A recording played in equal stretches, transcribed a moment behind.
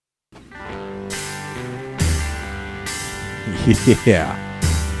Yeah.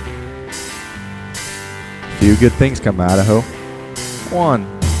 Few good things come out of Idaho.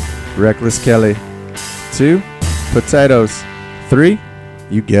 1, Reckless Kelly. 2, potatoes. 3,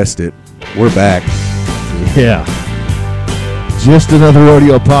 you guessed it, we're back. Yeah. Just another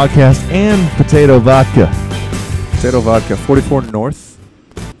rodeo podcast and potato vodka. Potato vodka, 44 North.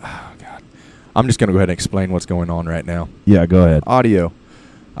 Oh, God. I'm just going to go ahead and explain what's going on right now. Yeah, go ahead. Audio.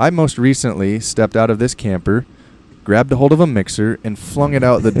 I most recently stepped out of this camper, grabbed a hold of a mixer, and flung it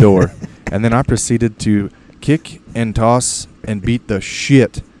out the door. And then I proceeded to kick and toss and beat the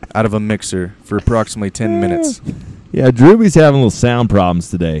shit out of a mixer for approximately 10 minutes. Yeah, Drewby's having little sound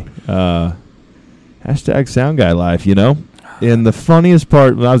problems today. Hashtag sound guy life, you know? And the funniest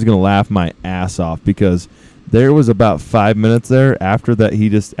part, I was going to laugh my ass off because there was about 5 minutes there after that he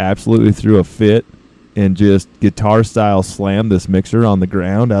just absolutely threw a fit and just guitar style slammed this mixer on the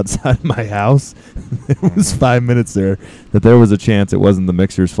ground outside of my house. It was 5 minutes there that there was a chance it wasn't the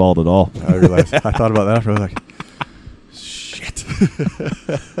mixer's fault at all. I realized. I thought about that after. I was like, shit.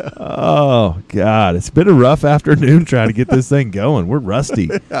 Oh, God. It's been a rough afternoon trying to get this thing going. We're rusty.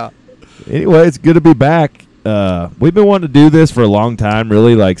 Yeah. Anyway, it's good to be back. We've been wanting to do this for a long time,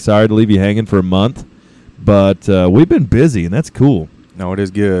 really. Like, sorry to leave you hanging for a month. But we've been busy, and that's cool. No, it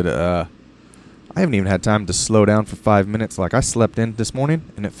is good. I haven't even had time to slow down for 5 minutes. Like, I slept in this morning,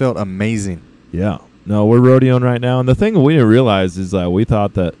 and it felt amazing. Yeah. No, we're rodeoing right now. And the thing we didn't realize is we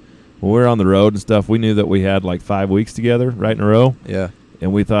thought that when we were on the road and stuff, we knew that we had like 5 weeks together right in a row. Yeah.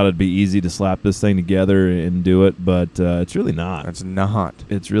 And we thought it'd be easy to slap this thing together and do it, but it's really not. It's not.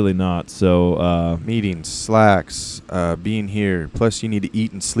 It's really not. So meetings, slacks, being here. Plus, you need to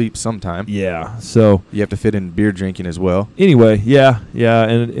eat and sleep sometime. yeah. So You have to fit in beer drinking as well. anyway, yeah,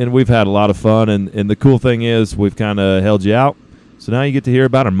 and we've had a lot of fun, and the cool thing is we've kind of held you out. So now you get to hear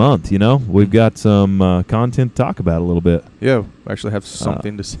about our month. You know, we've got some content to talk about a little bit. Yeah, we actually have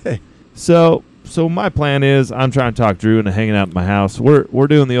something to say. So my plan is I'm trying to talk Drew into hanging out at my house. We're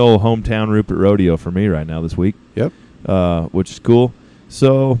doing the old hometown Rupert Rodeo for me right now this week. Yep. Which is cool.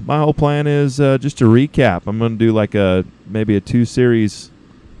 So my whole plan is just to recap. I'm going to do like maybe a 2-series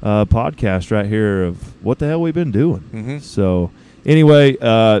podcast right here of what the hell we've been doing. Mm-hmm. So anyway,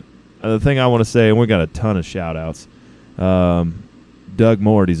 the thing I want to say, and we got a ton of shout outs. Doug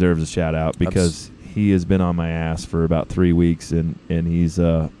Moore deserves a shout out because he has been on my ass for about 3 weeks, and he's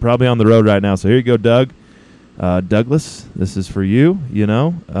probably on the road right now. So here you go, Doug. Douglas, this is for you, you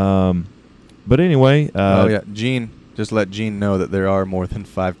know. But anyway. Oh, yeah. Gene, just let Gene know that there are more than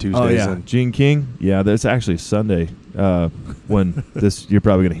 5 Tuesdays. Oh, yeah. Gene King. Yeah, that's actually Sunday when you're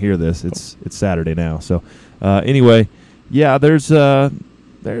probably going to hear this. It's Saturday now. So anyway, yeah, there's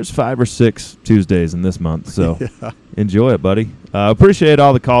 5 or 6 Tuesdays in this month, so Yeah. Enjoy it, buddy. Appreciate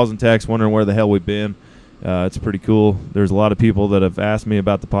all the calls and texts, wondering where the hell we've been. It's pretty cool. There's a lot of people that have asked me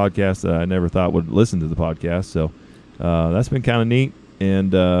about the podcast that I never thought would listen to the podcast, so that's been kind of neat.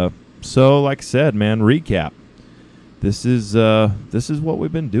 And so, like I said, man, recap. This is what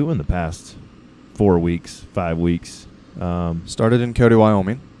we've been doing the past 4 weeks, 5 weeks. Started in Cody,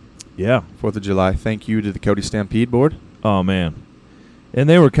 Wyoming. Yeah. 4th of July. Thank you to the Cody Stampede Board. Oh, man. And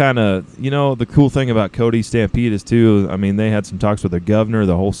they were kind of, the cool thing about Cody Stampede is, too, I mean, they had some talks with their governor.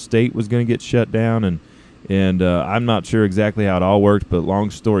 The whole state was going to get shut down, and I'm not sure exactly how it all worked, but long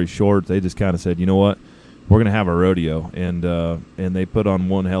story short, they just kind of said, you know what, we're going to have a rodeo, and they put on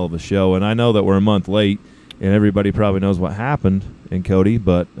one hell of a show. And I know that we're a month late, and everybody probably knows what happened in Cody,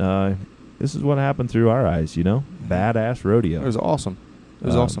 but this is what happened through our eyes, badass rodeo. It was awesome. It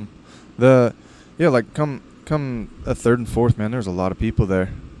was awesome. Come a 3rd and 4th, man, there's a lot of people there.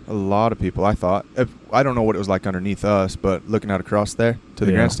 A lot of people, I thought. I don't know what it was like underneath us, but looking out across there to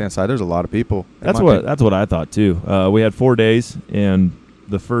the grandstand side, there's a lot of people. That's what I thought, too. We had 4 days, and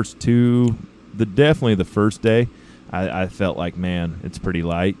the first 2, definitely the first day, I felt like, man, it's pretty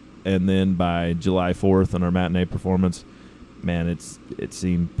light. And then by July 4th on our matinee performance, man, it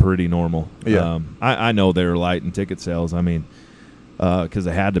seemed pretty normal. Yeah. I know they were light in ticket sales, I mean, because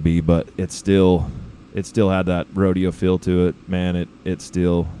it had to be, but it still had that rodeo feel to it, man. It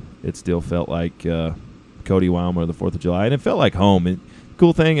still felt like Cody, Wyoming, or the 4th of July, and it felt like home. And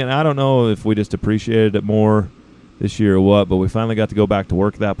cool thing, and I don't know if we just appreciated it more this year or what, but we finally got to go back to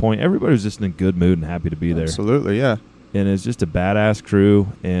work at that point. Everybody was just in a good mood and happy to be there. Absolutely, yeah. And it's just a badass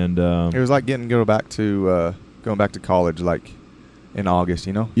crew, and it was like going back to college, like in August.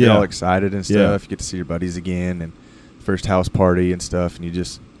 Yeah. You're all excited and stuff. Yeah. You get to see your buddies again, and first house party and stuff, and you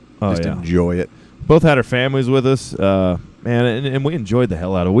just enjoy it. Both had our families with us. man, and we enjoyed the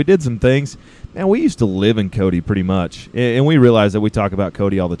hell out of it. We did some things. Man, we used to live in Cody pretty much, and we realize that we talk about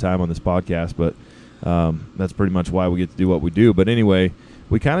Cody all the time on this podcast, but that's pretty much why we get to do what we do. But anyway,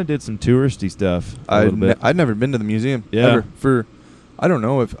 we kind of did some touristy stuff a little bit. I'd never been to the museum. Yeah. Ever. I don't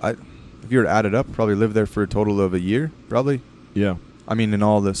know if you were to add it up, probably lived there for a total of a year, probably. Yeah. I mean, in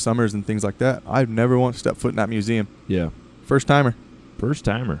all the summers and things like that. I've never once stepped foot in that museum. Yeah. First timer.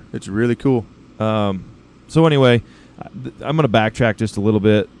 It's really cool. So anyway, I'm going to backtrack just a little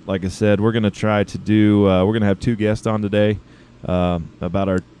bit. Like I said, we're going to try to do, we're going to have 2 guests on today about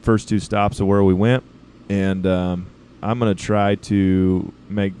our first 2 stops of where we went. And I'm going to try to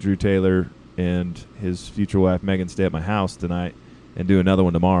make Drew Taylor and his future wife Megan stay at my house tonight and do another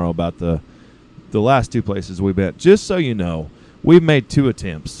one tomorrow about the last 2 places we've been. Just so you know, we've made 2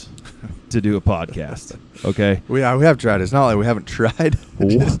 attempts to do a podcast. Okay, we have tried. It's not like we haven't tried.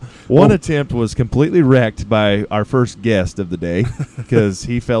 One attempt was completely wrecked by our first guest of the day because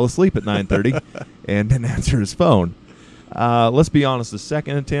he fell asleep at 9:30 and didn't answer his phone. Let's be honest. The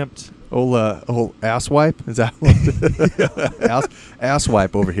second attempt, old ass wipe, is that what? ass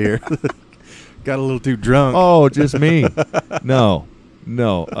wipe over here. Got a little too drunk. Oh, just me. No.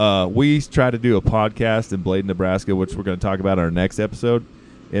 We tried to do a podcast in Bladen, Nebraska, which we're going to talk about in our next episode.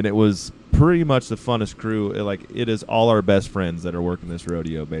 And it was pretty much the funnest crew. It is all our best friends that are working this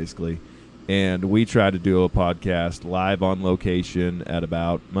rodeo, basically. And we tried to do a podcast live on location at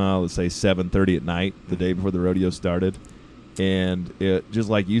about, let's say 7:30 at night, the day before the rodeo started. And it, just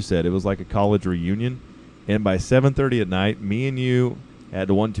like you said, it was like a college reunion. And by 7:30 at night, me and you had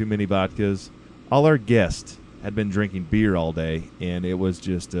 1 too many vodkas. All our guests had been drinking beer all day, and it was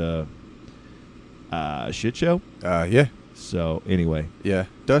just a shit show. Yeah. So, anyway. Yeah.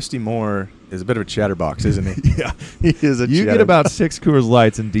 Dusty Moore is a bit of a chatterbox, isn't he? Yeah. He is a You get about 6 Coors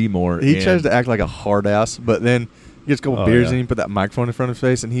Lights and D Moore. He tries to act like a hard ass, but then he gets a couple beers and he put that microphone in front of his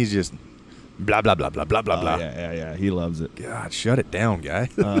face, and he's just blah, blah, blah, blah, blah, blah, blah. Yeah. He loves it. God, shut it down, guy.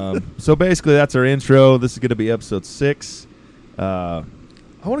 So, basically, that's our intro. This is going to be episode 6. I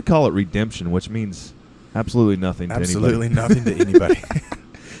want to call it Redemption, which means absolutely nothing to anybody. Absolutely nothing to anybody.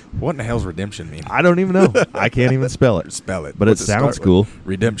 What in the hell's redemption mean? I don't even know. I can't even spell it. Spell it. But it sounds cool.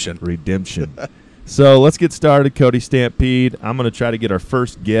 Redemption. So let's get started, Cody Stampede. I'm going to try to get our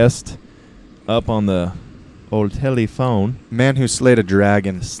first guest up on the old telephone. Man who slayed a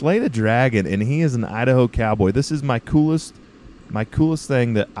dragon. And he is an Idaho cowboy. This is my coolest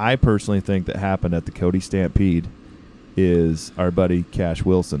thing that I personally think that happened at the Cody Stampede is our buddy Cash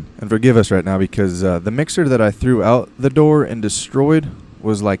Wilson. And forgive us right now because the mixer that I threw out the door and destroyed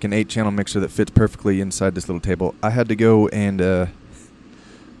was like an 8-channel mixer that fits perfectly inside this little table. I had to go and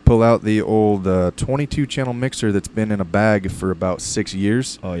pull out the old 22-channel mixer that's been in a bag for about 6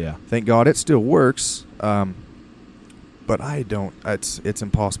 years. Oh, yeah. Thank God it still works. But I don't. It's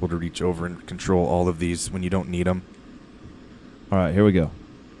impossible to reach over and control all of these when you don't need them. All right, here we go.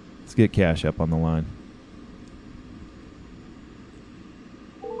 Let's get Cash up on the line.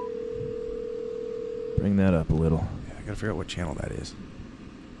 Bring that up a little. Yeah, I gotta figure out what channel that is.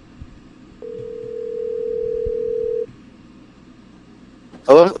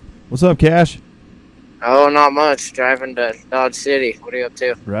 Hello? What's up, Cash? Oh, not much. Driving to Dodge City. What are you up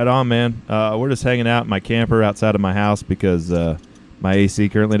to? Right on, man. We're just hanging out in my camper outside of my house because my AC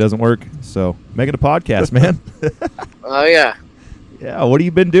currently doesn't work. So, making a podcast, man. Oh, yeah. Yeah, what have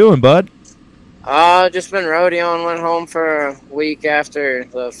you been doing, bud? Just been rodeoing. Went home for a week after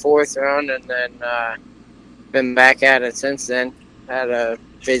the 4th round and then been back at it since then. Had a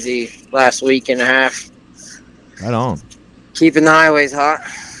busy last week and a half. Right on. Keeping the highways hot.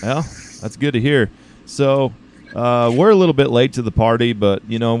 Well, that's good to hear. So, we're a little bit late to the party, but,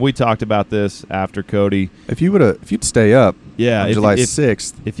 we talked about this after Cody. If you'd stay up on July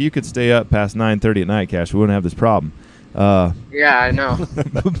 6th. If you could stay up past 9:30 at night, Cash, we wouldn't have this problem. Yeah, I know.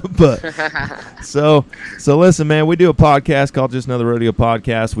 But so listen, man, we do a podcast called Just Another Rodeo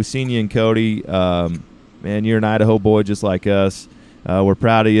Podcast. We seen you and Cody. Man, you're an Idaho boy just like us. We're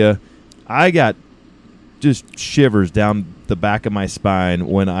proud of you. I got just shivers down the back of my spine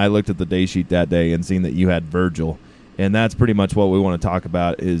when I looked at the day sheet that day and seen that you had Virgil. And that's pretty much what we want to talk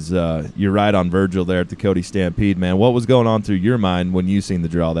about is your ride on Virgil there at the Cody Stampede, man. What was going on through your mind when you seen the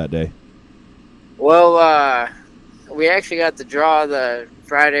draw that day? Well, we actually got the draw the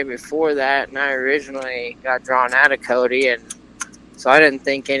Friday before that, and I originally got drawn out of Cody, and so I didn't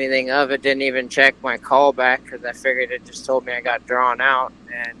think anything of it. Didn't even check my call back because I figured it just told me I got drawn out.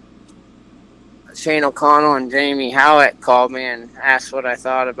 And Shane O'Connell and Jamie Howitt called me and asked what I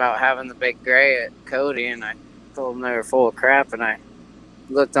thought about having the big gray at Cody, and I told them they were full of crap, and I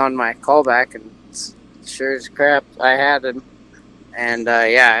looked on my callback and sure as crap I had him. And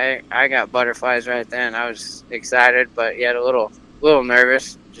yeah, I got butterflies right then. I was excited, but yet a little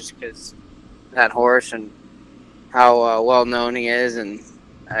nervous, just because that horse and how well known he is, and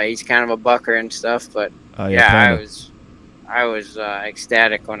he's kind of a bucker and stuff. But yeah, I was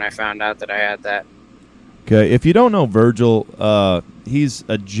ecstatic when I found out that I had that. Okay, if you don't know Virgil, he's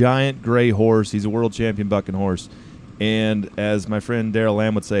a giant gray horse. He's a world champion bucking horse, and as my friend Daryl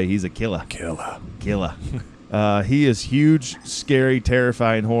Lamb would say, he's a killer. Killer. He is huge, scary,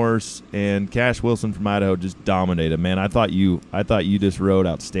 terrifying horse, and Cash Wilson from Idaho just dominated. Man, I thought you just rode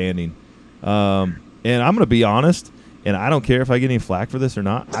outstanding. And I'm going to be honest, and I don't care if I get any flack for this or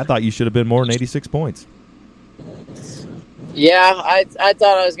not. I thought you should have been more than 86 points. Yeah, I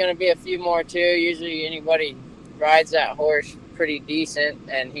thought I was going to be a few more too. Usually anybody rides that horse pretty decent,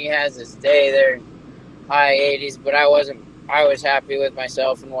 and he has his day there, high 80s. But I was happy with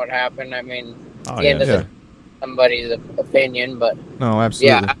myself and what happened. I mean, at the end of the somebody's opinion, but no,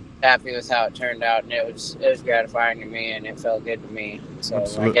 absolutely. Yeah, I'm happy with how it turned out, and it was gratifying to me, and it felt good to me. So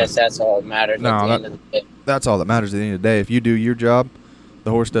absolutely. I guess that's all that matters at the end of the day. That's all that matters at the end of the day. If you do your job,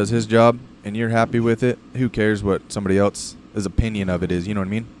 the horse does his job, and you're happy with it, who cares what somebody else's opinion of it is? You know what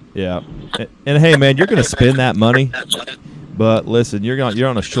I mean? Yeah. And hey, man, you're going to spend that money, but listen, you're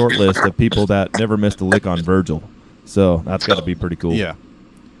on a short list of people that never missed a lick on Virgil, so that's got to be pretty cool. Yeah.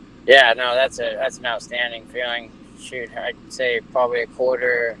 Yeah, no, that's an outstanding feeling. Shoot, I'd say probably a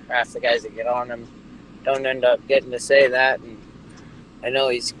quarter, half the guys that get on him don't end up getting to say that. And I know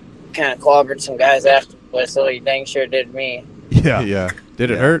he's kind of clobbered some guys afterwards, so he dang sure did me. Yeah. Did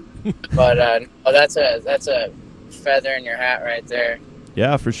it hurt? But no, that's a feather in your hat right there.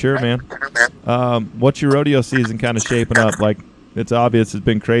 Yeah, for sure, man. What's your rodeo season kind of shaping up? Like, it's obvious it's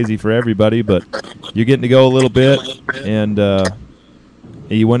been crazy for everybody, but you're getting to go a little bit, and are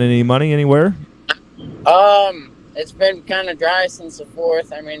you winning any money anywhere? It's been kind of dry since the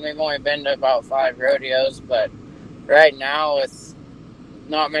 4th. I mean, we've only been to about 5 rodeos, but right now with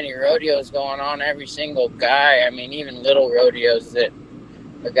not many rodeos going on, every single guy, I mean, even little rodeos that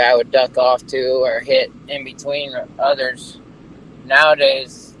a guy would duck off to or hit in between others,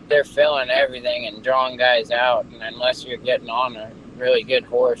 nowadays they're filling everything and drawing guys out, and unless you're getting on a really good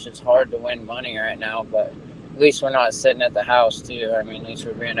horse, it's hard to win money right now. But at least we're not sitting at the house too. I mean, at least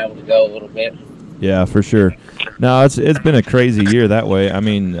we're being able to go a little bit. Yeah, for sure. No, it's been a crazy year that way. I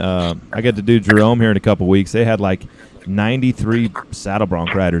mean, I got to do Jerome here in a couple weeks. They had like 93 saddle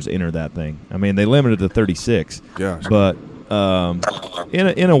bronc riders enter that thing. I mean, they limited to 36. Gosh. But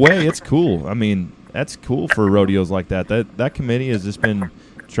in a way, it's cool. I mean, that's cool for rodeos like that. That committee has just been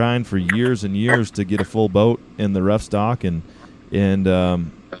trying for years and years to get a full boat in the rough stock, and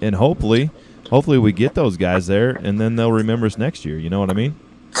hopefully we get those guys there, and then they'll remember us next year. You know what I mean?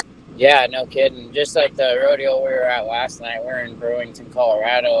 Yeah, no kidding. Just like the rodeo we were at last night, we're in Burlington,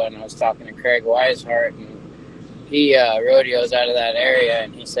 Colorado, and I was talking to Craig Weishart, and he rodeos out of that area,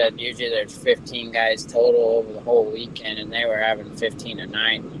 and he said usually there's 15 guys total over the whole weekend, and they were having 15 a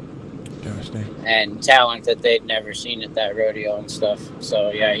night. Gosh dang. And talent that they'd never seen at that rodeo and stuff. So,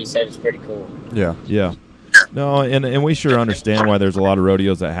 yeah, he said it's pretty cool. Yeah. No, and we sure understand why there's a lot of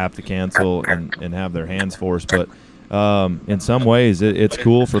rodeos that have to cancel and have their hands forced, but in some ways it's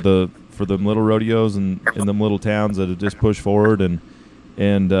cool for them little rodeos and in them little towns that have just pushed forward, and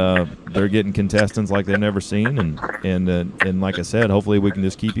they're getting contestants like they've never seen, and like I said, hopefully we can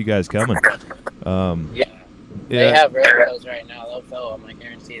just keep you guys coming. They have rodeos right now. They'll fill them. I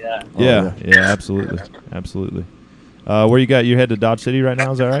guarantee that. Yeah, absolutely. Where you got? You head to Dodge City right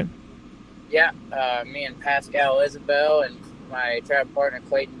now? Is that right? Yeah, me and Pascal Isabel and my trap partner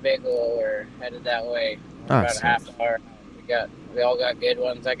Clayton Bigelow are headed that way. About a half hour. We all got good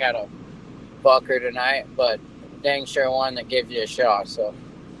ones. I got a bucker tonight, but dang sure one that gives you a shot. So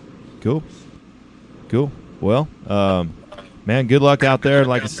cool. Well, man, good luck out there.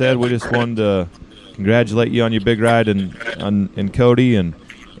 Like I said, we just wanted to congratulate you on your big ride and Cody and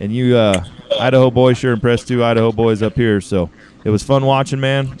you Idaho boys sure impressed 2 Idaho boys up here. So it was fun watching,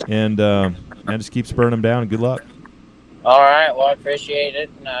 man, and just keep spurring them down. And good luck. All right. Well, I appreciate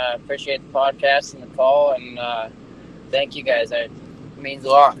it, and appreciate the podcast and the call, and thank you guys. It means a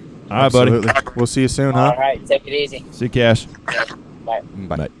lot. All right, buddy. Absolutely. We'll see you soon, huh? All right. Take it easy. See you, Cash. Bye.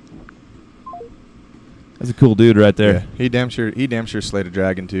 That's a cool dude right there. Yeah, he damn sure slayed a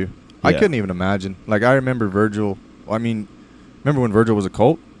dragon too. Yeah. I couldn't even imagine. Like, I remember Virgil. Remember when Virgil was a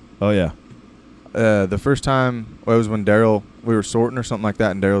colt? Oh yeah. The first time, it was when we were sorting or something like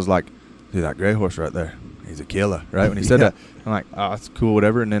that, and Daryl's like, "Dude, that gray horse right there, he's a killer," right? When he said that, I'm like, "Oh, that's cool,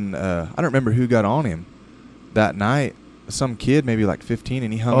 whatever." And then I don't remember who got on him that night. some kid, maybe like 15,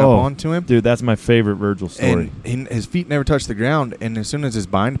 and he hung Oh, up onto him. Dude, that's my favorite Virgil story. And his feet never touched the ground, and as soon as his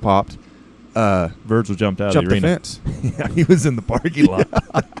bind popped, Virgil jumped out jumped of the the arena. fence. Yeah, he was in the parking lot.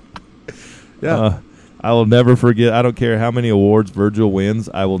 Yeah. I will never forget. I don't care how many awards Virgil wins.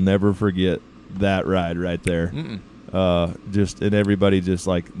 I will never forget that ride right there. Mm-mm. And everybody just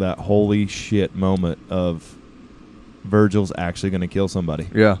like that holy shit moment of Virgil's actually going to kill somebody.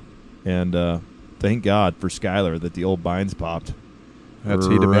 Yeah. And thank God for Skylar that the old binds popped That's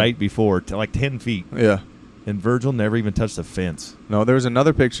he'd have been. right before, like 10 feet. Yeah. And Virgil never even touched the fence. No, there was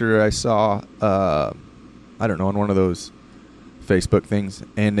another picture I saw, I don't know, on one of those Facebook things,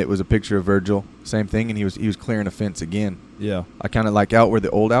 and it was a picture of Virgil, same thing, and he was clearing a fence again. Yeah. I kind of like out where the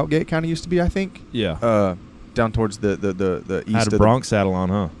old outgate kind of used to be, I think. Yeah. Down towards the east Had of a Bronx saddle on,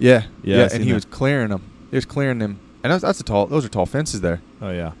 huh? Yeah. Yeah, I Yeah, seen and he that. was clearing them. He was clearing them. And those are tall fences there.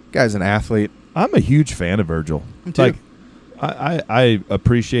 Oh, yeah. Guy's an athlete. I'm a huge fan of Virgil. Me too. Like, I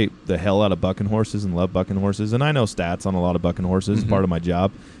appreciate the hell out of bucking horses and love bucking horses, and I know stats on a lot of bucking horses. It's Mhm. part of my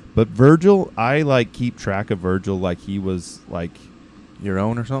job. But Virgil, I like keep track of Virgil like he was like, Your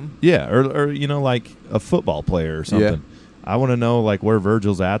own or something? yeah, or you know, like a football player or something. I want to know like where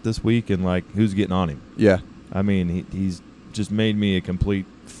Virgil's at this week and like who's getting on him. Yeah. I mean, he's just made me a complete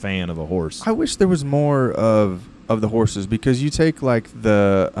fan of a horse. I wish there was more of the horses, because you take like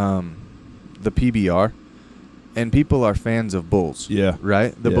the PBR, and people are fans of bulls. Yeah.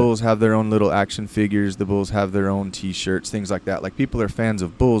 Right? The Yeah. bulls have their own little action figures. The bulls have their own T-shirts, things like that. Like, people are fans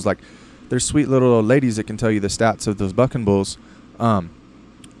of bulls. Like, there's sweet little old ladies that can tell you the stats of those bucking bulls,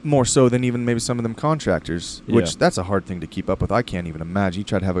 more so than even maybe some of them contractors, Yeah. which that's a hard thing to keep up with. I can't even imagine. You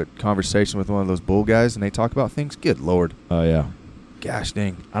try to have a conversation with one of those bull guys, and they talk about things. Good Lord. Oh yeah. Gosh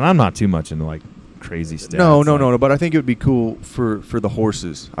dang. And I'm not too much into like crazy stats. No, like- but I think it would be cool for the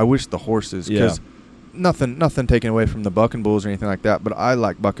horses. I wish the horses, because nothing taken away from the bucking bulls or anything like that, but I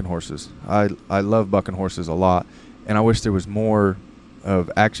like bucking horses. I love bucking horses a lot, and I wish there was more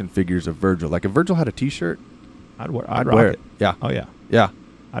of action figures of Virgil. Like, if Virgil had a T-shirt, I'd I'd rock wear it. it. Yeah. Oh yeah. Yeah.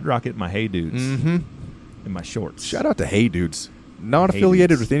 I'd rock it in my Hey Dudes Mm-hmm. in my shorts. Shout out to Hey Dudes. Not Hey affiliated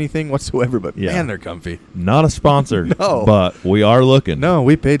Dudes. with anything whatsoever, but Yeah. man, they're comfy. Not a sponsor. No. But we are looking. No,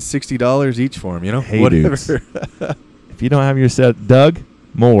 we paid $60 each for them, you know? Hey Whatever. Dudes. If you don't have your set, Doug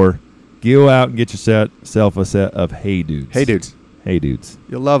Moore, go out and get yourself a set of Hey Dudes. Hey Dudes. Hey Dudes.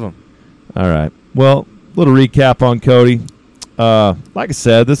 You'll love them. All right. Well, little recap on Cody. Like I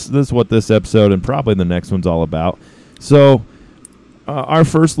said, this is what this episode and probably the next one's all about. So, our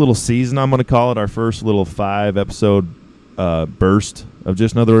first little season, I'm going to call it, our first little 5-episode burst of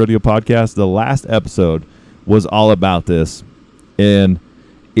Just Another Rodeo Podcast. The last episode was all about this, and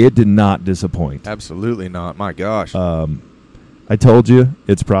it did not disappoint. Absolutely not. My gosh. I told you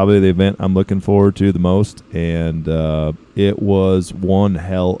it's probably the event I'm looking forward to the most, and it was one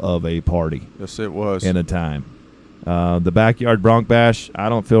hell of a party Yes, it was. and a time. The Backyard Bronc Bash, I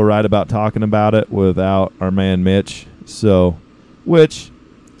don't feel right about talking about it without our man Mitch. So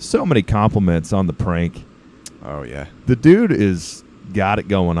many compliments on the prank. Oh, yeah. The dude is got it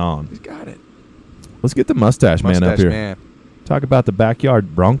going on. He's got it. Let's get the mustache man up Mustache here. Man. Talk about the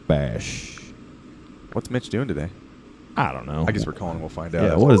Backyard Bronc Bash. What's Mitch doing today? I don't know. I guess we're calling. We'll find out. Yeah,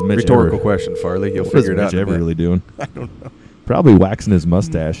 That's what is a Mitch rhetorical ever- question, Farley. You'll What is figure it out. Mitch in a ever bit. really doing? I don't know. Probably waxing his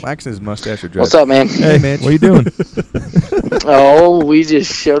mustache. Waxing his mustache or What's dressing. up, man? Hey, Mitch. what are you doing? Oh, we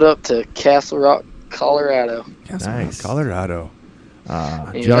just showed up to Castle Rock, Colorado. Nice. Colorado.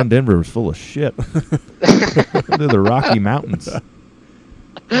 Yeah. John Denver was full of shit. They're the Rocky Mountains.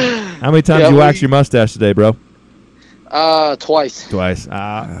 How many times Yeah, you wax we- your mustache today, bro? Twice. Twice.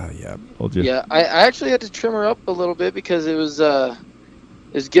 Yeah. Told you. Yeah, I actually had to trim her up a little bit because it was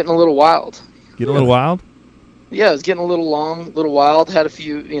getting a little wild. Get a little wild? Yeah, it was getting a little long, a little wild. Had a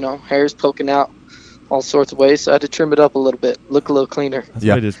few, hairs poking out all sorts of ways, so I had to trim it up a little bit, look a little cleaner. That's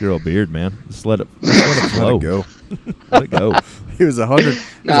Yeah. why I just grow a beard, man. Just let it Let flow. it go. Let it go. He was 100.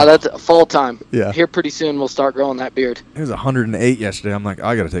 No, that's fall time. Yeah. Here pretty soon we'll start growing that beard. He was 108 yesterday. I'm like,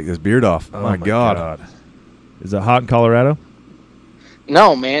 I got to take this beard off. Oh my God. Is it hot in Colorado?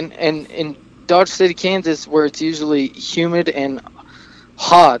 No, man. And in Dodge City, Kansas, where it's usually humid and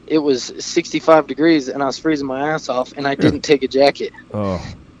hot, it was 65 degrees, and I was freezing my ass off, and I didn't take a jacket. Oh.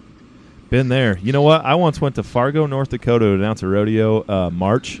 Been there. You know what? I once went to Fargo, North Dakota to announce a rodeo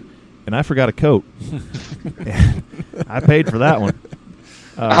March, and I forgot a coat. I paid for that one.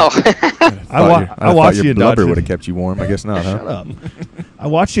 Oh, I watched you your in blubber Dodge would City. have kept you warm. I guess not, huh? Shut up. I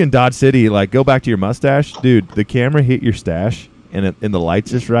watched you in Dodge City. Like, go back to your mustache, dude. The camera hit your stash, and the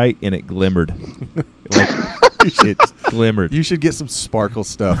lights just right, and it glimmered. Like, it glimmered. You should get some sparkle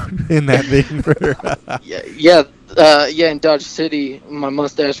stuff in that thing. yeah. Yeah, in Dodge City, my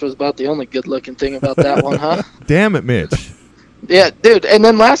mustache was about the only good-looking thing about that one, huh? Damn it, Mitch. Yeah, dude. And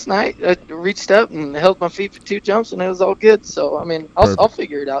then last night, I reached up and held my feet for 2 jumps, and it was all good. So, I mean, I'll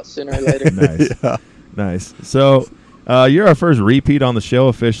figure it out sooner or later. Nice. Yeah. Nice. So, you're our first repeat on the show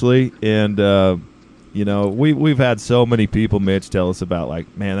officially, and you know we've had so many people, Mitch, tell us about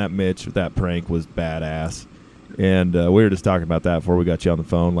like, man, that prank was badass, and we were just talking about that before we got you on the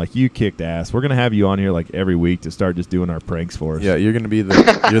phone. Like, you kicked ass. We're gonna have you on here like every week to start just doing our pranks for us. Yeah, you're gonna be you're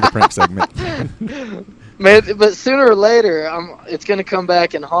the prank segment. Man, but sooner or later, it's gonna come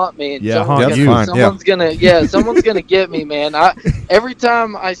back and haunt me. And Yeah, someone's haunt you. Fine, someone's gonna get me, man. Every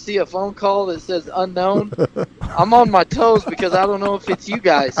time I see a phone call that says unknown, I'm on my toes because I don't know if it's you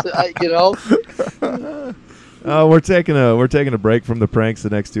guys. You know. We're taking a break from the pranks the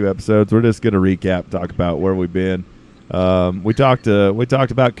next 2 episodes. We're just gonna recap, talk about where we've been. We talked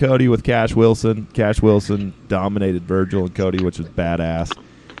about Cody with Cash Wilson. Cash Wilson dominated Virgil and Cody, which was badass.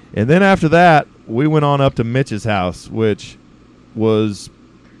 And then after that, we went on up to Mitch's house, which was,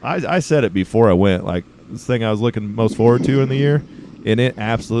 I said it before I went, like, this thing I was looking most forward to in the year, and it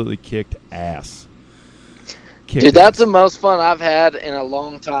absolutely kicked ass. Dude, that's the most fun I've had in a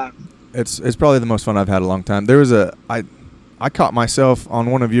long time. It's probably the most fun I've had in a long time. There was I caught myself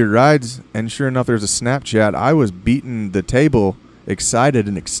on one of your rides, and sure enough, there was a Snapchat. I was beating the table, excited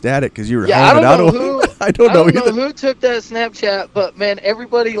and ecstatic because you were hauling it out. I don't know who took that Snapchat, but man,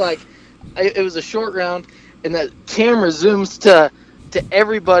 everybody, like, it was a short round, and the camera zooms to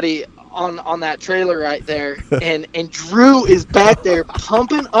everybody on that trailer right there, and Drew is back there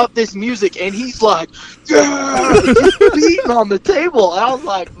pumping up this music, and he's like, yeah, he's beating on the table. I was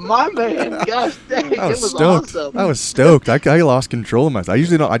like, my man, gosh dang, it was stoked. awesome. I was stoked. I lost control of myself. I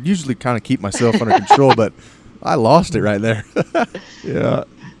usually kind of keep myself under control, but I lost it right there. Yeah.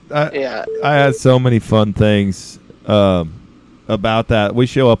 Yeah. I had so many fun things about that. We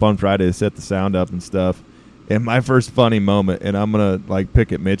show up on Friday to set the sound up and stuff. And my first funny moment, and I'm going to like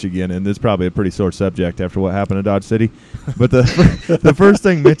pick at Mitch again, and this is probably a pretty sore subject after what happened in Dodge City. But the first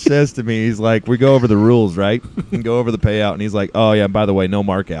thing Mitch says to me, he's like, we go over the rules, right? And go over the payout. And he's like, oh, yeah, by the way, no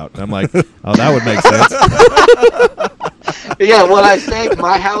mark out. And I'm like, oh, that would make sense. Yeah, what I say,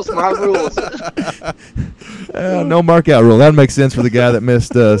 my house, my rules. No mark out rule. That makes sense for the guy that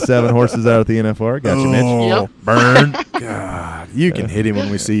missed 7 horses out at the NFR. Got you, Mitch. Yep. Burn. God, you can hit him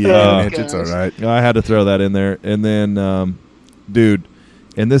when we see you, Mitch. It's all right. I had to throw that in there. And then, dude,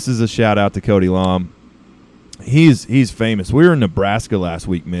 and this is a shout out to Cody Lom. He's famous. We were in Nebraska last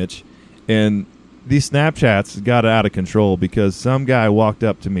week, Mitch, and these Snapchats got out of control because some guy walked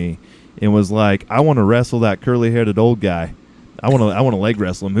up to me and was like, I want to wrestle that curly-headed old guy. I want to leg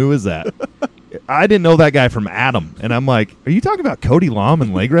wrestle him. Who is that? I didn't know that guy from Adam. And I'm like, are you talking about Cody Lom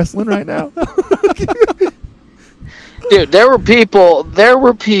and leg wrestling right now? Dude, there were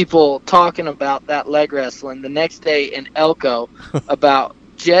people talking about that leg wrestling the next day in Elko about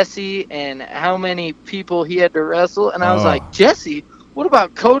Jesse and how many people he had to wrestle. And I was like, Jesse, what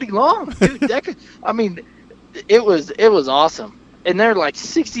about Cody Lom? Dude, it was awesome. And there were like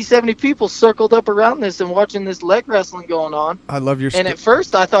 60, 70 people circled up around this and watching this leg wrestling going on. I love your And at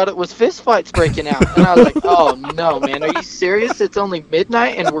first I thought it was fist fights breaking out. And I was like, oh, no, man. Are you serious? It's only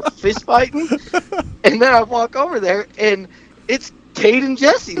midnight and we're fist fighting? And then I walk over there and it's Cade and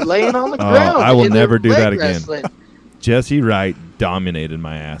Jesse laying on the ground. I will never do that again. Wrestling. Jesse Wright dominated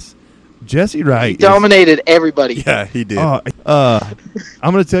my ass. Jesse Wright dominated everybody. Yeah, he did. I'm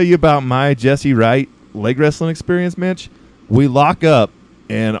going to tell you about my Jesse Wright leg wrestling experience, Mitch. We lock up,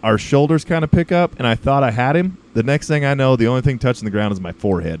 and our shoulders kind of pick up, and I thought I had him. The next thing I know, the only thing touching the ground is my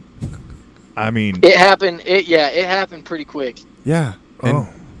forehead. I mean, it happened. It happened pretty quick. Yeah. And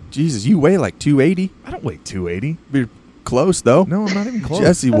Jesus, you weigh like 280. I don't weigh 280. You're close though. No, I'm not even close.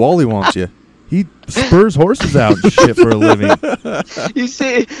 Jesse Wally wants you. He spurs horses out and shit for a living. You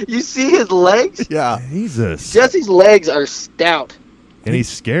see his legs? Yeah. Jesus. Jesse's legs are stout. And he's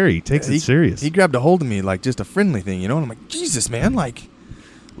scary. He takes it serious. He grabbed a hold of me like just a friendly thing, and I'm like, Jesus, man, like,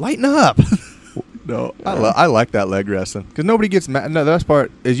 lighten up. No, I like that leg wrestling because nobody gets mad. No, the best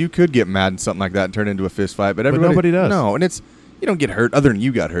part is you could get mad in something like that and turn it into a fist fight, but nobody does. No, and you don't get hurt. Other than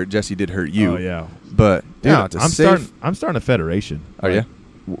you got hurt, Jesse did hurt you. Oh yeah, but dude, no, I'm starting a federation. Are you?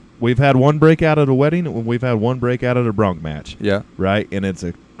 We've had one breakout at a wedding, and we've had one breakout at a bronc match. Yeah, right, and it's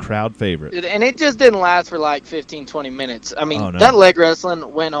a crowd favorite. And it just didn't last for like 15, 20 minutes. I mean, no. That leg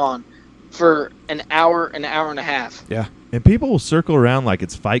wrestling went on for an hour and a half. Yeah, and people will circle around like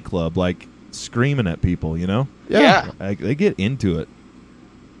it's Fight Club, like screaming at people, you know? Yeah. Like, they get into it.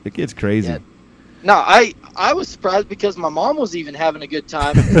 It gets crazy. Yeah. No, I was surprised because my mom was even having a good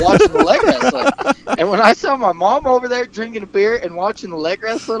time watching the leg wrestling. And when I saw my mom over there drinking a beer and watching the leg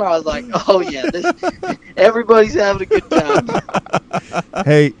wrestling, I was like, oh, yeah, everybody's having a good time.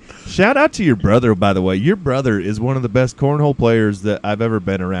 Hey, shout out to your brother, by the way. Your brother is one of the best cornhole players that I've ever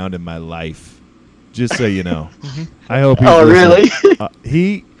been around in my life. Just so you know. I hope he's listening.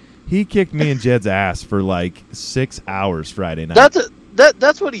 Really? He kicked me and Jed's ass for like 6 hours Friday night.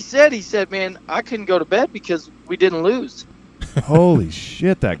 That's what he said. He said, man, I couldn't go to bed because we didn't lose. Holy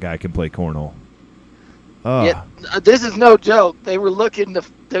shit, that guy can play cornhole. Yeah, this is no joke. They were looking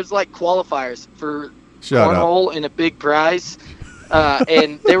there's like qualifiers for cornhole and a big prize.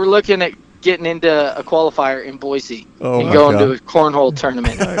 And they were looking at getting into a qualifier in Boise and going to a cornhole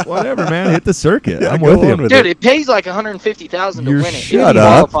tournament. Right, whatever, man. Hit the circuit. Yeah, I'm with you. Dude, it pays like $150,000 to win it. Shut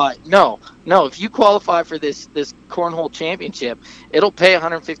up. No. If you qualify for this cornhole championship, it'll pay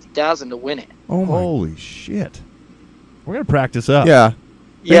 $150,000 to win it. Oh, holy shit! We're gonna practice up. Yeah.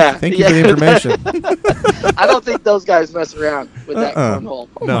 Thank you for the information. I don't think those guys mess around with that cornhole.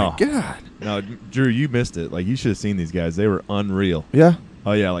 Oh my God. No, Drew, you missed it. Like, you should have seen these guys. They were unreal. Yeah.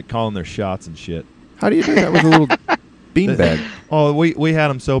 Oh yeah, like calling their shots and shit. How do you do that with a little beanbag? Oh, we had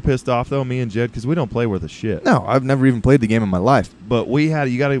them so pissed off though, me and Jed, because we don't play worth a shit. No, I've never even played the game in my life. But you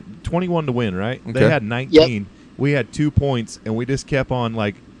got 21 to win, right? Okay. They had 19. Yep. We had 2 points, and we just kept on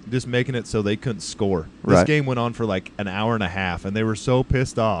like just making it so they couldn't score. This Right. game went on for like an hour and a half, and they were so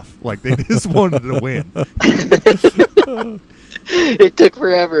pissed off, like they just wanted to win. It took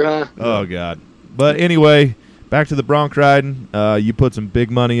forever, huh? Oh God! But anyway, back to the bronc riding. You put some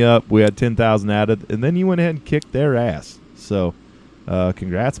big money up. We had 10,000 added, and then you went ahead and kicked their ass. So,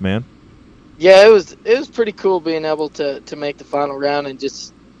 congrats, man. Yeah, it was pretty cool being able to make the final round and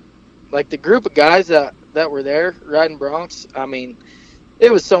just like the group of guys that were there riding broncs. I mean,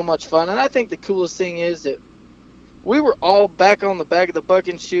 it was so much fun, and I think the coolest thing is that we were all back on the back of the buck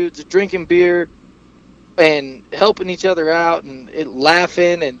and shoots, drinking beer and helping each other out and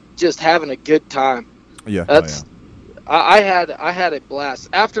laughing and just having a good time. Yeah. I had a blast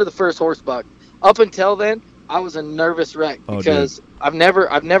after the first horse buck. Up until then, I was a nervous wreck because I've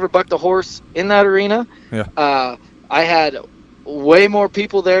never bucked a horse in that arena. Yeah. I had way more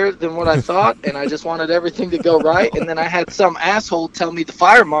people there than what I thought, and I just wanted everything to go right. And then I had some asshole tell me the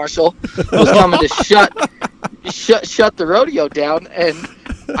fire marshal was coming to shut the rodeo down, and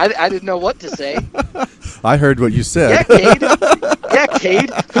I didn't know what to say. I heard what you said. Yeah,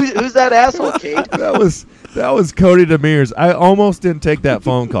 Cade. Who's that asshole, Cade? That was Cody Demers. I almost didn't take that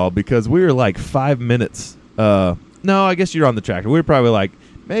phone call because we were like 5 minutes. No, I guess you're on the tractor. We were probably like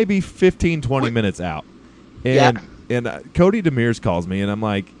maybe 15, 20 minutes out. And Cody Demers calls me, and I'm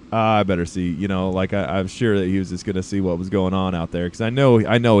like, I better see. You know, like I'm sure that he was just going to see what was going on out there because I know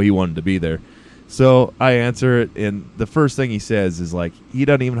he wanted to be there. So I answer it, and the first thing he says is like, he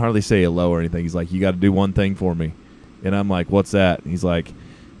doesn't even hardly say hello or anything. He's like, you got to do one thing for me. And I'm like, what's that? And he's like,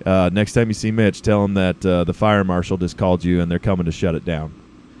 next time you see Mitch, tell him that the fire marshal just called you and they're coming to shut it down.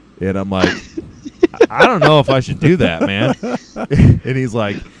 And I'm like, I don't know if I should do that, man. And he's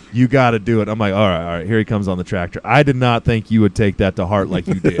like, you got to do it. I'm like, all right, here he comes on the tractor. I did not think you would take that to heart like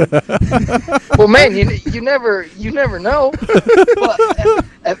you did. Well, man, you never know. But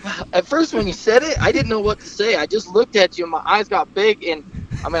at first when you said it, I didn't know what to say. I just looked at you and my eyes got big, and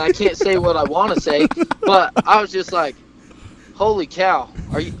I mean, I can't say what I want to say, but I was just like, holy cow.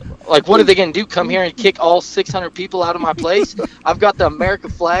 Are you like, what are they going to do? Come here and kick all 600 people out of my place? I've got the America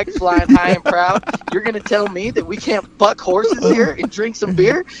flag flying high and proud. You're going to tell me that we can't buck horses here and drink some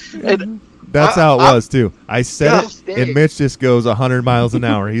beer? And that's how it was, too. I said it, and Mitch just goes 100 miles an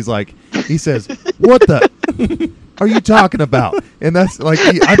hour. He says, what the are you talking about? And that's like,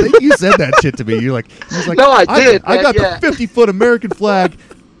 I think you said that shit to me. He's like, no, I did. I got the 50-foot American flag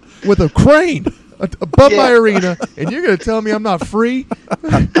with a crane above my arena, and you're going to tell me I'm not free?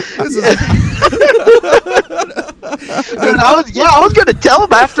 This is I was going to tell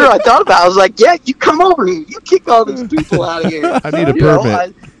him after I thought about it. I was like, yeah, you come over here. You kick all these people out of here. I need a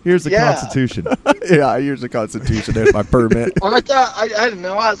permit. Here's the Constitution. Yeah, here's the Constitution. There's my permit. Well, I thought, I didn't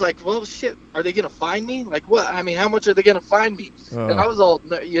know. I was like, well, shit, are they going to fine me? Like, what? I mean, how much are they going to fine me? And I was all,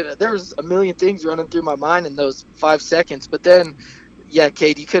 there was a million things running through my mind in those 5 seconds. But then, yeah,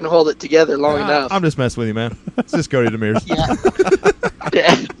 Kate, you couldn't hold it together long enough. I'm just messing with you, man. It's just Cody Demers.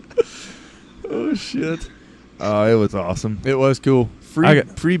 Yeah. Oh, shit. Oh, it was awesome. It was cool.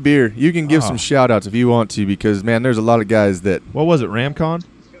 Free beer. You can give some shout-outs if you want to because, man, there's a lot of guys that... What was it, Ramcon?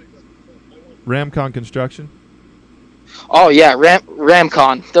 Ramcon Construction? Oh, yeah,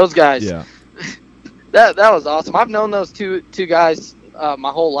 Ramcon. Those guys. Yeah. That was awesome. I've known those two guys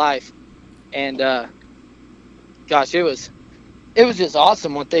my whole life. and gosh, it was just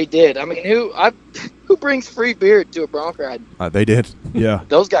awesome what they did. I mean, who brings free beer to a bronc ride? They did. Yeah,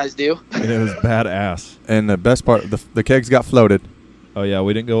 Those guys do. and it was badass. And the best part, the kegs got floated. Oh yeah,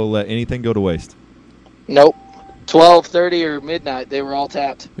 we didn't let anything go to waste. Nope. 12:30 or midnight, they were all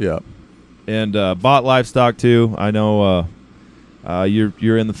tapped. Yeah. And bought livestock too. I know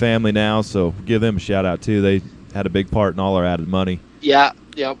you're in the family now, so give them a shout out too. They had a big part in all our added money. Yeah.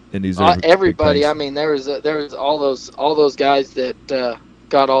 Yep. And these everybody. I mean, there was all those guys that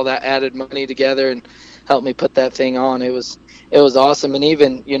got all that added money together and helped me put that thing on. It was awesome, and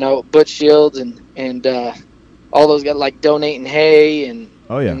even Butch Shields and all those guys like donating hay and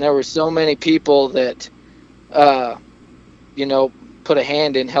and there were so many people that put a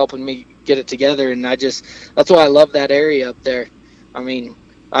hand in helping me get it together, and that's why I love that area up there. I mean,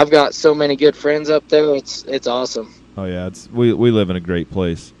 I've got so many good friends up there. It's awesome. Oh yeah, we live in a great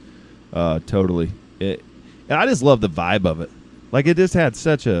place, totally. And I just love the vibe of it. Like it just had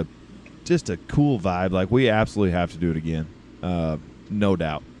such a cool vibe. Like we absolutely have to do it again, no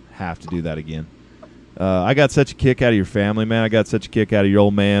doubt. Have to do that again. I got such a kick out of your family, man. I got such a kick out of your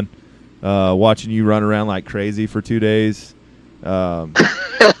old man, watching you run around like crazy for 2 days. Well,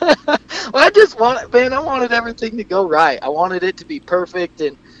 I wanted everything to go right. I wanted it to be perfect,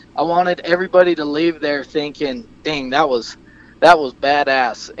 and I wanted everybody to leave there thinking, "Dang, that was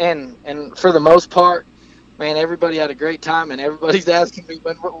badass." And for the most part, man, everybody had a great time, and everybody's asking me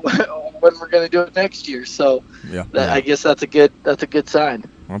when we're going to do it next year. So Yeah. I guess that's a good sign.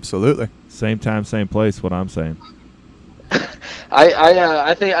 Absolutely. Same time, same place. What I'm saying.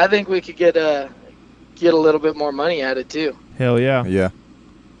 I think we could get a little bit more money at it too. Hell yeah. Yeah.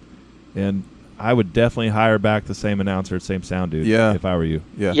 And I would definitely hire back the same announcer, same sound dude. Yeah. If I were you.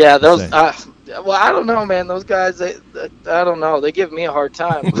 Yeah. Yeah, those. Well, I don't know, man. Those guys, I don't know. They give me a hard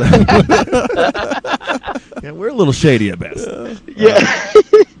time. Yeah, we're a little shady at best. Yeah.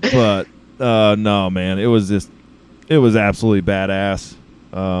 But no, man, it was absolutely badass.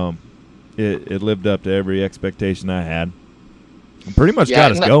 It lived up to every expectation I had. And pretty much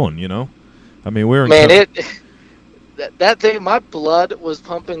got us going, I mean, we were that thing, my blood was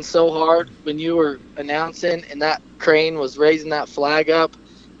pumping so hard when you were announcing and that crane was raising that flag up,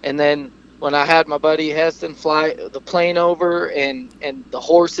 and then when I had my buddy Heston fly the plane over and the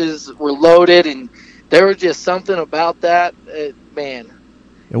horses were loaded, and there was just something about that, man.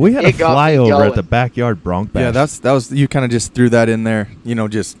 Yeah, we had a flyover at the backyard Bronc Bash. Yeah, that was you kind of just threw that in there,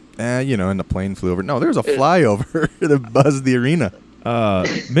 just and the plane flew over. No, there was a flyover that buzzed the arena.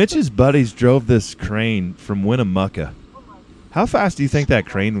 Mitch's buddies drove this crane from Winnemucca. How fast do you think that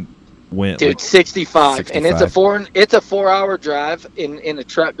crane went? Dude, 65. And it's a 4-hour drive in a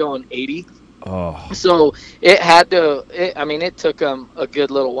truck going 80. Oh. So it took him a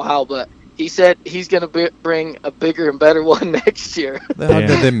good little while, but he said he's going to bring a bigger and better one next year.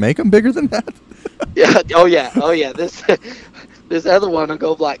 Did they make them bigger than that? Yeah. Oh yeah. This other one will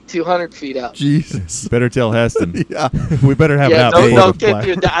go like 200 feet up. Jesus. Better tell Heston. Yeah. We better have it out. Don't kid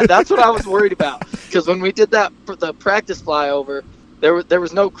you. That's what I was worried about. Because when we did that for the practice flyover, there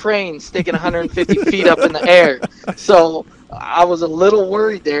was no crane sticking 150 feet up in the air. So I was a little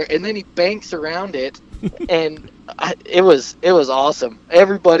worried there. And then he banks around it, and it was awesome.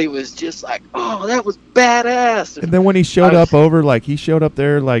 Everybody was just like, "Oh, that was badass." And then when he showed up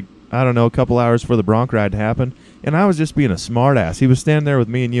there like, I don't know, a couple hours before the Bronc ride happened. And I was just being a smart ass. He was standing there with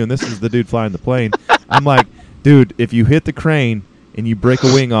me and you, and this is the dude flying the plane. I'm like, dude, if you hit the crane and you break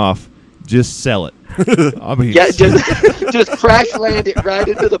a wing off, just sell it. I mean, yeah, just crash land it right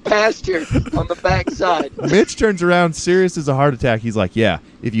into the pasture on the backside. Mitch turns around, serious as a heart attack. He's like, yeah,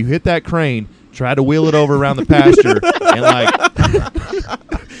 if you hit that crane, try to wheel it over around the pasture and like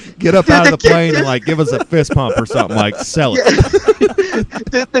get up out of the plane and like give us a fist pump or something. Like sell it.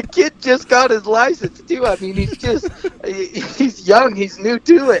 The kid just got his license too. I mean, he's young, he's new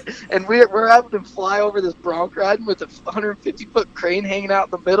to it, and we're having him fly over this bronc ride with a 150-foot crane hanging out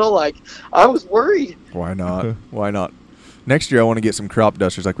in the middle. Like, I was worried. Why not? Why not? Next year, I want to get some crop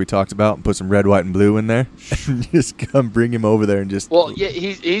dusters like we talked about and put some red, white, and blue in there. And just come bring him over there and just. Well, yeah,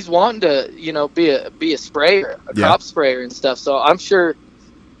 he's wanting to be a sprayer, crop sprayer and stuff. So I'm sure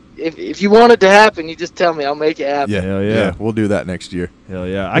if you want it to happen, you just tell me. I'll make it happen. Yeah, Hell yeah. We'll do that next year. Hell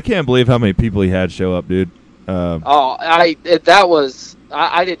yeah! I can't believe how many people he had show up, dude. I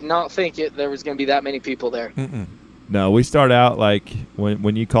did not think there was going to be that many people there. Mm-mm. No, we start out like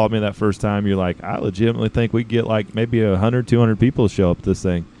when you called me that first time, you're like, I legitimately think we get like maybe 100, 200 people to show up to this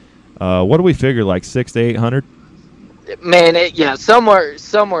thing. What do we figure, like 600 to 800? Man,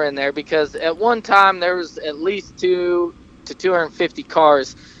 somewhere in there, because at one time there was at least 200 to 250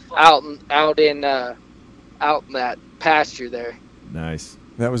 cars out in that pasture there. Nice.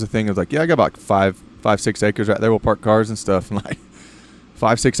 That was the thing. It was like, yeah, I got about 5-6 acres right there. We'll park cars and stuff. And like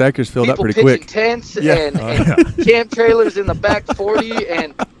 5-6 acres filled People up pretty pitching quick. tents Yeah. and camp trailers in the back 40,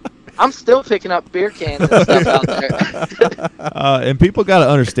 and I'm still picking up beer cans and stuff out there. And people got to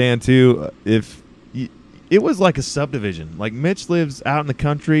understand too, it was like a subdivision. Like Mitch lives out in the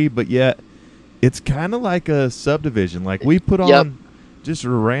country, but yet it's kind of like a subdivision. Like we put on just a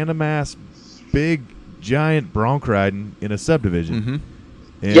random ass big giant bronc riding in a subdivision. Mm-hmm.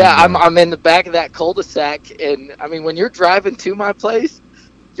 And, Yeah, I'm in the back of that cul-de-sac, and I mean, when you're driving to my place,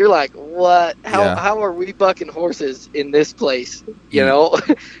 you're like, what? Yeah. How are we bucking horses in this place? You Mm.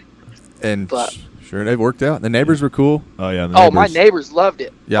 know? And But- sure, it worked out. The neighbors were cool. Oh yeah. the Oh, my neighbors. neighbors loved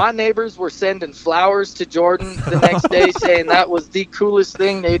it. Yeah. My neighbors were sending flowers to Jordan the next day, saying that was the coolest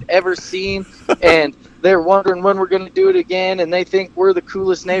thing they'd ever seen, and they're wondering when we're going to do it again, and they think we're the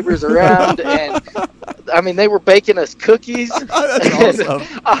coolest neighbors around. And I mean, they were baking us cookies. That's awesome.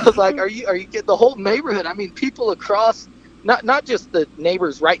 I was like, are you getting the whole neighborhood? I mean, people across, not just the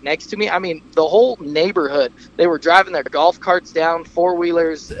neighbors right next to me. I mean, the whole neighborhood. They were driving their golf carts down,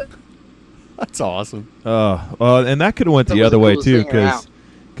 4-wheelers. That's awesome. And that could have went That the was other the way coolest too, thing around.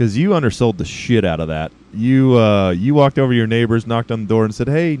 because you undersold the shit out of that. You walked over to your neighbors, knocked on the door, and said,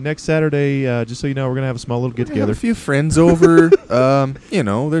 "Hey, next Saturday, just so you know, we're gonna have a small little get We have a together." few friends over.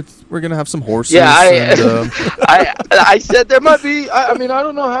 We're gonna have some horses. Yeah, and, I said there might be. I mean, I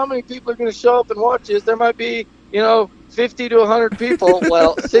don't know how many people are going to show up and watch this. There might be, 50 to 100 people.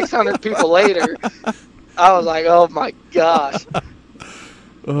 Well, 600 people later, I was like, oh my gosh.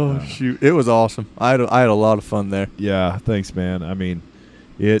 oh shoot, it was awesome. I had a lot of fun there. Yeah, thanks, man. I mean,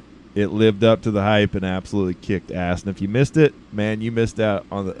 it lived up to the hype and absolutely kicked ass. And if you missed it, man, you missed out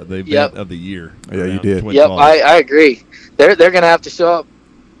on the event Yep. of the year. Yeah, you around did. Twin Yep, Falls. I agree. They're going to have to show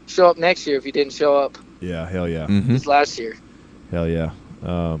up next year if you didn't show up Yeah, hell yeah. Mm-hmm. this last year. Hell yeah.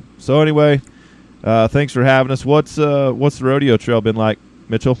 So anyway, thanks for having us. What's the rodeo trail been like,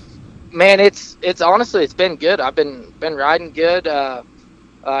 Mitchell? Man, it's honestly, it's been good. I've been riding good.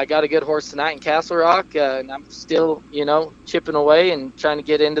 I got a good horse tonight in Castle Rock, and I'm still, chipping away and trying to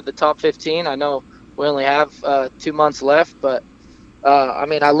get into the top 15. I know we only have 2 months left, but I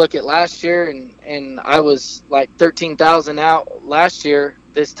mean, I look at last year, and I was like 13,000 out last year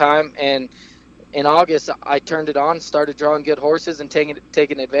this time, and in August I turned it on, started drawing good horses and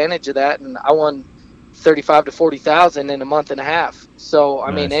taking advantage of that, and I won 35 to 40,000 in a month and a half. So I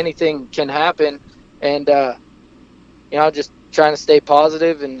mean, Nice. anything can happen, and just trying to stay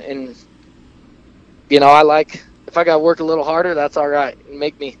positive and I like, if I got to work a little harder, that's all right.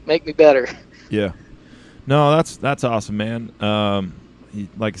 Make me better. Yeah. No, that's awesome, man.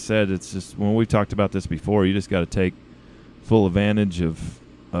 Like I said, it's just when we've talked about this before, you just got to take full advantage of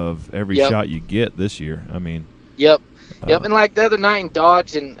every Yep. shot you get this year. I mean, Yep. uh, And like the other night in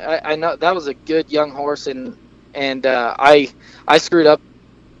Dodge, and I know that was a good young horse, and I screwed up.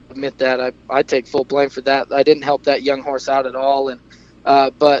 Admit that. I take full blame for that. I didn't help that young horse out at all, and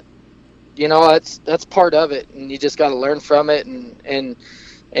but that's part of it, and you just got to learn from it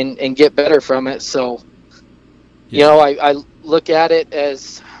and get better from it. So I look at it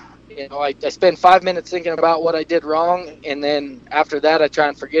as I spend 5 minutes thinking about what I did wrong, and then after that I try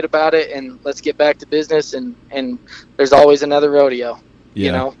and forget about it, and let's get back to business, and there's always another rodeo.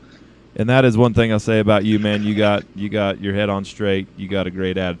 yeah. And that is one thing I'll say about you, man. You got your head on straight. You got a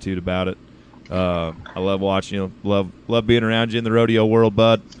great attitude about it. I love watching you. Love being around you in the rodeo world,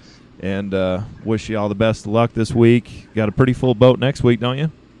 bud. And wish you all the best of luck this week. Got a pretty full boat next week, don't you?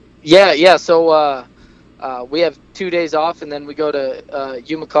 Yeah. So we have 2 days off, and then we go to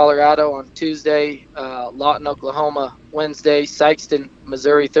Yuma, Colorado on Tuesday, Lawton, Oklahoma Wednesday, Sykeston,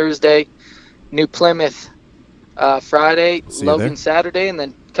 Missouri Thursday, New Plymouth Friday, See you Logan there. Saturday, and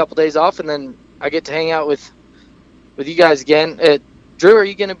then a couple days off, and then I get to hang out with you guys again. Drew, are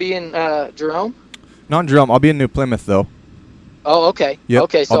you going to be in Jerome? Not in Jerome. I'll be in New Plymouth though. Oh, okay. Yep,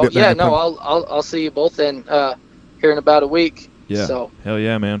 Okay, I'll so be up there in New I'll see you both then here in about a week. Yeah. So Hell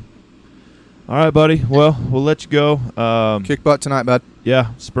yeah, man. All right, buddy. Well, we'll let you go. Kick butt tonight, bud.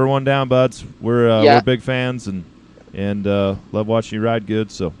 Yeah, spur one down, buds. We're Yeah. big fans and love watching you ride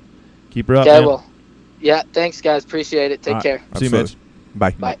good. So keep her up, okay, man. well, yeah. Thanks, guys. Appreciate it. Take All right. care. See you, Absolutely. Mitch.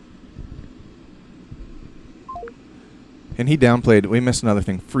 Bye. Bye. And he downplayed. We missed another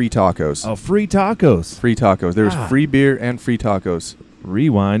thing. Free tacos. Oh, free tacos. Free tacos. There was Ah. free beer and free tacos.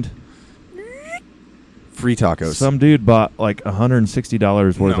 Rewind. Free tacos. Some dude bought like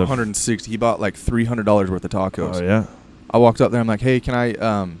 $160 worth no, of 160. He bought like $300 worth of tacos. Oh yeah. I walked up there. I'm like, hey, can I?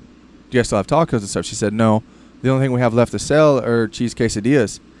 Do you guys still have tacos and stuff? She said, no. The only thing we have left to sell are cheese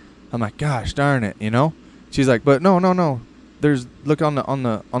quesadillas. I'm like, gosh darn it, you know? She's like, but no. There's look on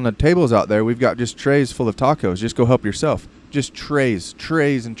the tables out there. We've got just trays full of tacos. Just go help yourself. Just trays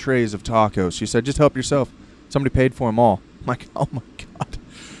and trays of tacos. She said, just help yourself. Somebody paid for them all. I'm like, oh my God.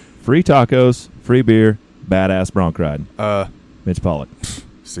 Free tacos, free beer, badass bronc ride. Mitch Pollock.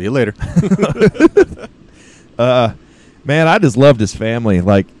 See you later. Man, I just loved his family.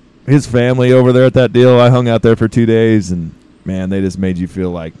 Like, his family over there at that deal. I hung out there for 2 days, and, man, they just made you feel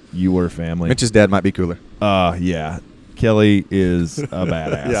like you were family. Mitch's dad might be cooler. Yeah. Kelly is a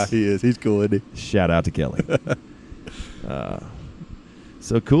badass. Yeah, he is. He's cool, isn't he? Shout out to Kelly.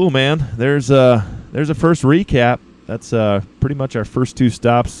 So cool, man. There's a first recap. That's pretty much our first 2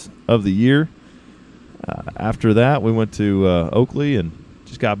 stops of the year. After that, we went to Oakley and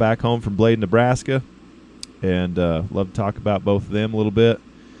just got back home from Blade, Nebraska, and love to talk about both of them a little bit.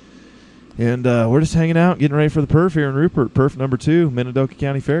 And we're just hanging out, getting ready for the perf here in Rupert, perf number 2, Minidoka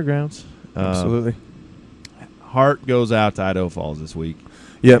County Fairgrounds. Absolutely. Heart goes out to Idaho Falls this week.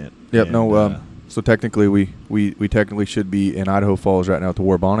 Yep. And, so technically, we technically should be in Idaho Falls right now at the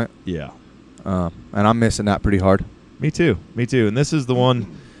War Bonnet. Yeah. And I'm missing that pretty hard. Me too. And this is the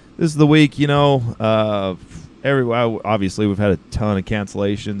one. This is the week. You know, obviously we've had a ton of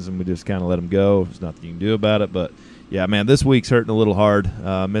cancellations, and we just kind of let them go. There's nothing you can do about it. But yeah, man, this week's hurting a little hard.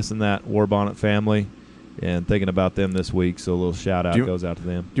 Missing that War Bonnet family, and thinking about them this week. So a little shout out goes out to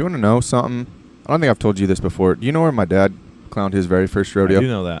them. Do you want to know something? I don't think I've told you this before. Do you know where my dad clowned his very first rodeo? I do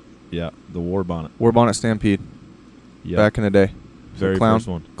know that. Yeah, the War Bonnet. War Bonnet Stampede. Yep. Back in the day. Very first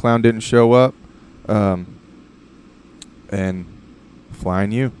one. Clown didn't show up, and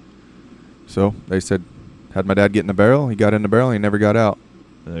Flying U. So they said, had my dad get in the barrel. He got in the barrel. And he never got out.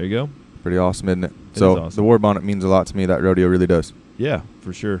 There you go. Pretty awesome, isn't it? It so is awesome. The War Bonnet means a lot to me. That rodeo really does. Yeah,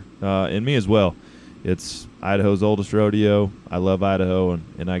 for sure. And me as well. It's Idaho's oldest rodeo. I love Idaho,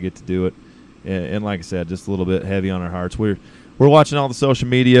 and I get to do it. And like I said, just a little bit heavy on our hearts. We're watching all the social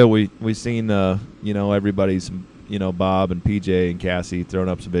media. We seen everybody's Bob and PJ and Cassie throwing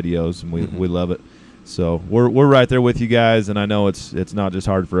up some videos, and we love it. So we're right there with you guys, and I know it's not just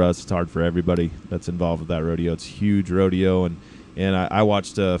hard for us; it's hard for everybody that's involved with that rodeo. It's a huge rodeo, and I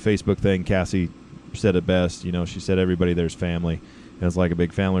watched a Facebook thing. Cassie said it best. You know, she said everybody there's family, and it's like a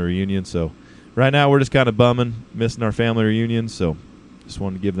big family reunion. So right now we're just kind of missing our family reunion. So just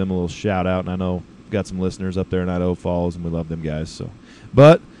wanted to give them a little shout out, and I know we've got some listeners up there in Idaho Falls, and we love them guys. So,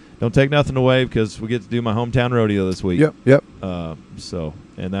 but don't take nothing away because we get to do my hometown rodeo this week. Yep.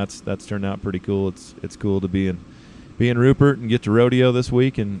 And that's turned out pretty cool. It's cool to be in Rupert and get to rodeo this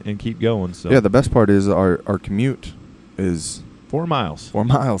week and keep going. So yeah, the best part is our commute is 4 miles. 4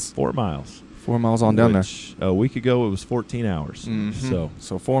 miles. 4 miles. 4 miles on down there. A week ago it was 14 hours. Mm-hmm.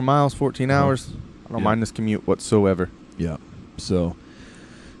 So 4 miles, 14 hours. I don't mind this commute whatsoever. Yeah. So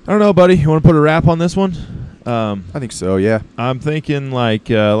I don't know, buddy. You want to put a wrap on this one? I think so. Yeah. I'm thinking like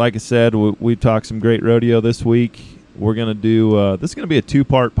I said, we talked some great rodeo this week. We're gonna do this is gonna be a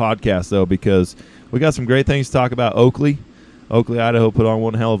 2-part podcast though, because we got some great things to talk about. Oakley, Idaho put on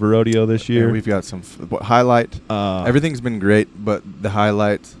one hell of a rodeo this year. Yeah, we've got some highlight. Everything's been great, but the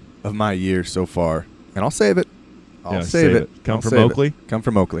highlight of my year so far, and I'll save it. I'll save it. Come from Oakley. Come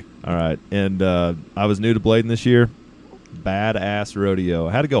from Oakley. All right, and I was new to blading this year. Badass rodeo.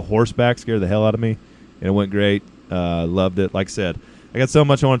 I had to go horseback, scared the hell out of me, and it went great. Loved it. Like I said, I got so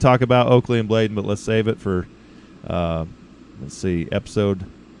much I want to talk about Oakley and blading, but let's save it for episode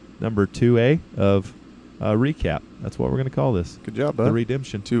number 2A of recap. That's what we're going to call this. Good job, bud. The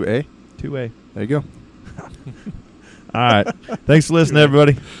redemption. 2A. There you go. All right. Thanks for listening,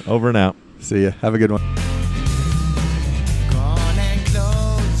 everybody. Over and out. See ya. Have a good one.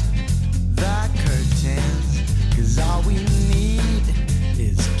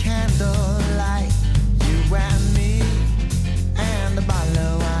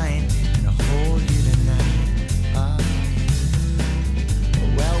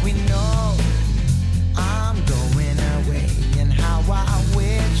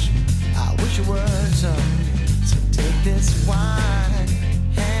 So take this wine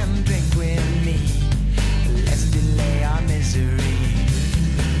and drink with me. Let's delay our misery.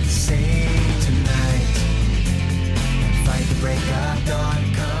 Save tonight and fight the break of dawn.